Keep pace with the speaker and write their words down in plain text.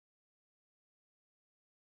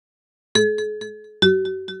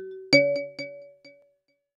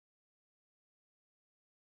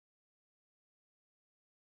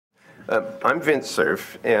I'm Vince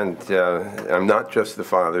Cerf, and I'm not just the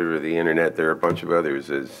father of the internet. There are a bunch of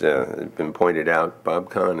others. As has been pointed out, Bob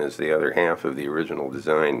Kahn is the other half of the original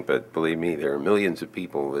design, but believe me, there are millions of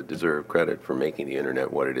people that deserve credit for making the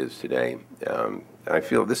internet what it is today. I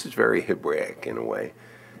feel this is very Hebraic in a way.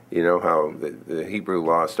 You know how the Hebrew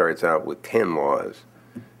law starts out with 10 laws.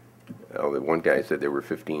 Oh, the one guy said there were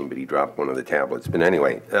 15, but he dropped one of the tablets. But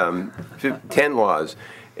anyway, 10 laws.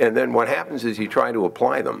 And then what happens is you try to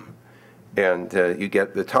apply them. And you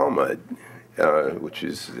get the Talmud, which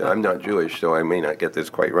is, I'm not Jewish, so I may not get this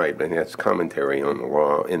quite right, but that's commentary on the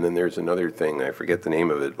law. And then there's another thing, I forget the name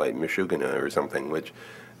of it, like Meshugana or something, which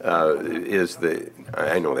is the,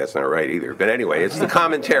 I know that's not right either, but anyway, it's the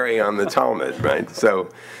commentary on the Talmud, right? So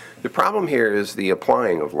the problem here is the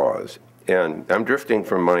applying of laws. And I'm drifting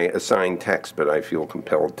from my assigned text, but I feel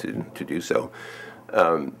compelled to do so.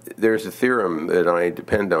 There's a theorem that I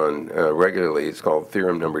depend on regularly. It's called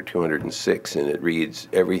theorem number 206, and it reads,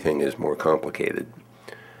 everything is more complicated.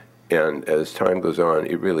 And as time goes on,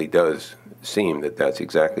 it really does seem that that's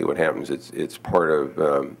exactly what happens. It's part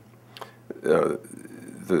of the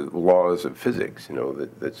laws of physics, you know,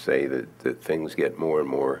 that say that things get more and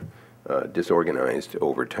more disorganized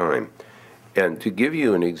over time. And to give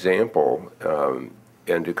you an example,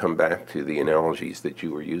 and to come back to the analogies that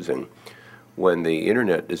you were using, when the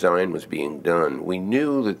internet design was being done, we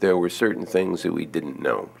knew that there were certain things that we didn't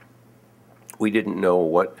know. We didn't know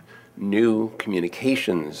what new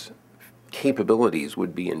communications capabilities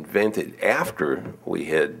would be invented after we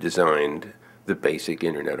had designed the basic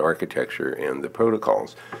internet architecture and the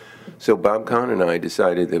protocols. So Bob Kahn and I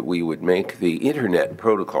decided that we would make the internet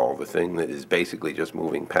protocol, the thing that is basically just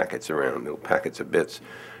moving packets around, no packets of bits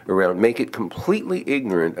around, make it completely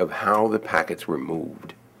ignorant of how the packets were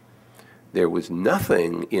moved. There was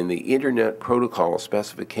nothing in the internet protocol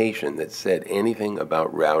specification that said anything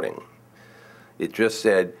about routing. It just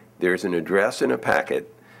said there's an address in a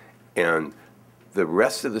packet, and the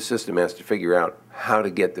rest of the system has to figure out how to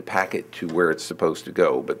get the packet to where it's supposed to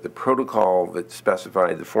go. But the protocol that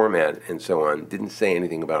specified the format and so on didn't say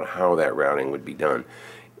anything about how that routing would be done.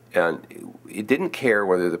 And it didn't care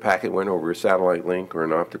whether the packet went over a satellite link or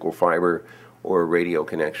an optical fiber or a radio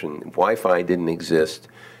connection. Wi-Fi didn't exist.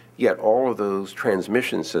 Yet all of those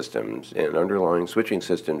transmission systems and underlying switching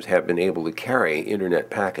systems have been able to carry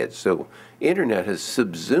internet packets. So internet has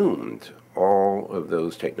subsumed all of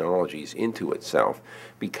those technologies into itself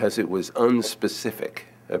because it was unspecific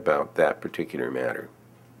about that particular matter.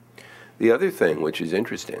 The other thing which is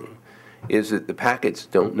interesting is that the packets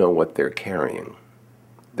don't know what they're carrying.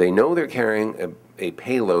 They know they're carrying a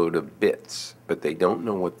payload of bits, but they don't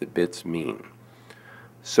know what the bits mean.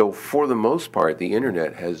 So for the most part, the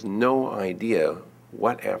internet has no idea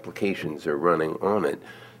what applications are running on it.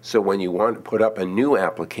 So when you want to put up a new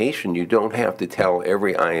application, you don't have to tell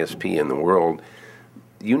every ISP in the world,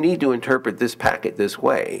 you need to interpret this packet this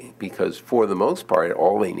way, because for the most part,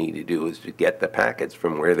 all they need to do is to get the packets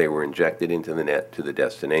from where they were injected into the net to the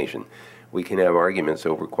destination. We can have arguments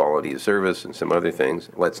over quality of service and some other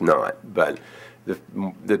things. Let's not. But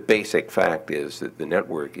the basic fact is that the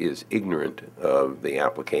network is ignorant of the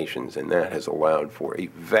applications, and that has allowed for a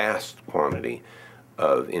vast quantity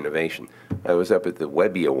of innovation. I was up at the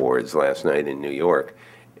Webby Awards last night in New York,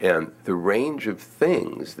 and the range of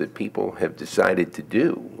things that people have decided to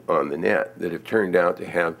do on the net that have turned out to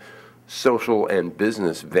have social and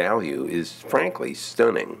business value is frankly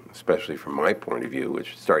stunning, especially from my point of view,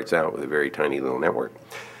 which starts out with a very tiny little network.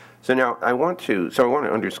 So now I want to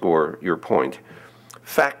underscore your point.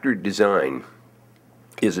 Factored design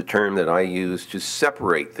is a term that I use to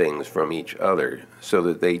separate things from each other so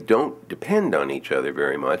that they don't depend on each other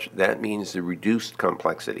very much. That means the reduced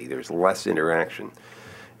complexity. There's less interaction.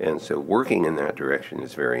 And so working in that direction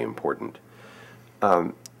is very important.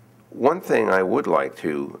 One thing I would like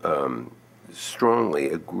to strongly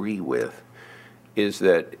agree with is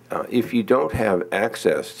that if you don't have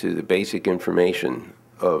access to the basic information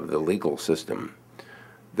of the legal system,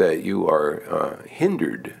 that you are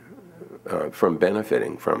hindered from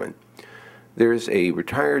benefiting from it. There's a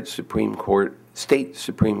retired state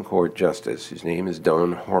Supreme Court justice, his name is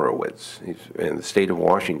Don Horowitz, he's in the state of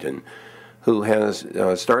Washington, who has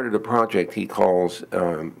started a project he calls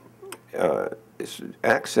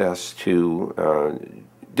access to,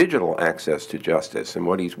 digital access to justice. And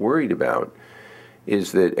what he's worried about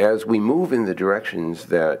is that as we move in the directions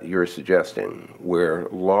that you're suggesting, where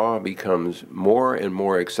law becomes more and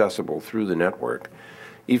more accessible through the network,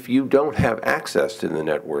 if you don't have access to the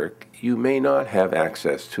network, you may not have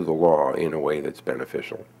access to the law in a way that's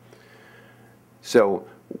beneficial. So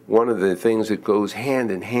one of the things that goes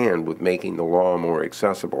hand in hand with making the law more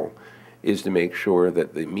accessible is to make sure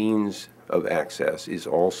that the means of access is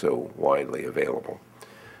also widely available.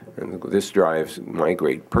 And this drives my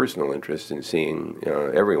great personal interest in seeing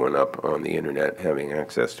everyone up on the internet having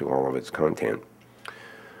access to all of its content.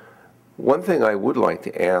 One thing I would like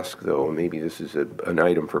to ask, though, maybe this is an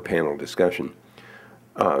item for panel discussion,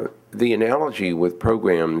 the analogy with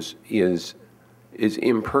programs is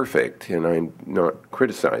imperfect, and I'm not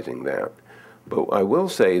criticizing that. But I will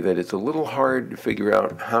say that it's a little hard to figure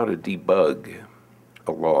out how to debug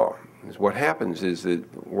a law. Because what happens is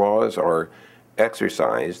that laws are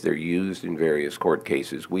exercised, they're used in various court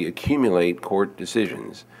cases. We accumulate court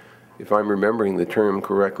decisions. If I'm remembering the term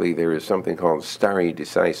correctly, there is something called stare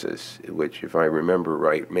decisis, which, if I remember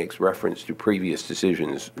right, makes reference to previous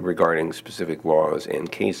decisions regarding specific laws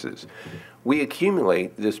and cases. We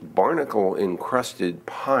accumulate this barnacle-encrusted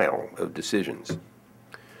pile of decisions.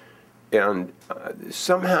 And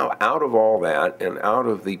somehow out of all that and out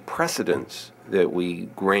of the precedents that we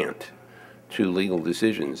grant to legal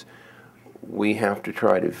decisions, we have to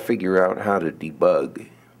try to figure out how to debug.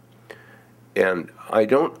 And I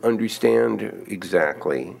don't understand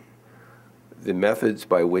exactly the methods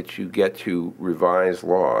by which you get to revise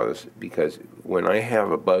laws, because when I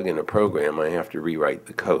have a bug in a program, I have to rewrite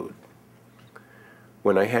the code.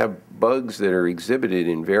 When I have bugs that are exhibited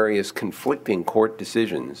in various conflicting court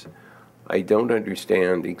decisions, I don't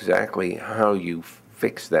understand exactly how you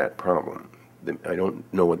fix that problem. I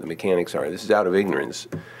don't know what the mechanics are. This is out of ignorance.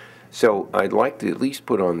 So I'd like to at least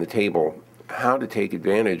put on the table how to take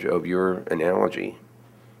advantage of your analogy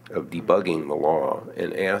of debugging the law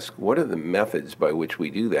and ask, what are the methods by which we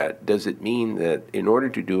do that? Does it mean that in order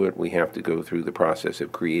to do it, we have to go through the process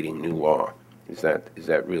of creating new law? Is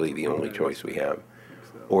that really the only choice we have?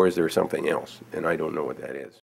 Or is there something else? And I don't know what that is.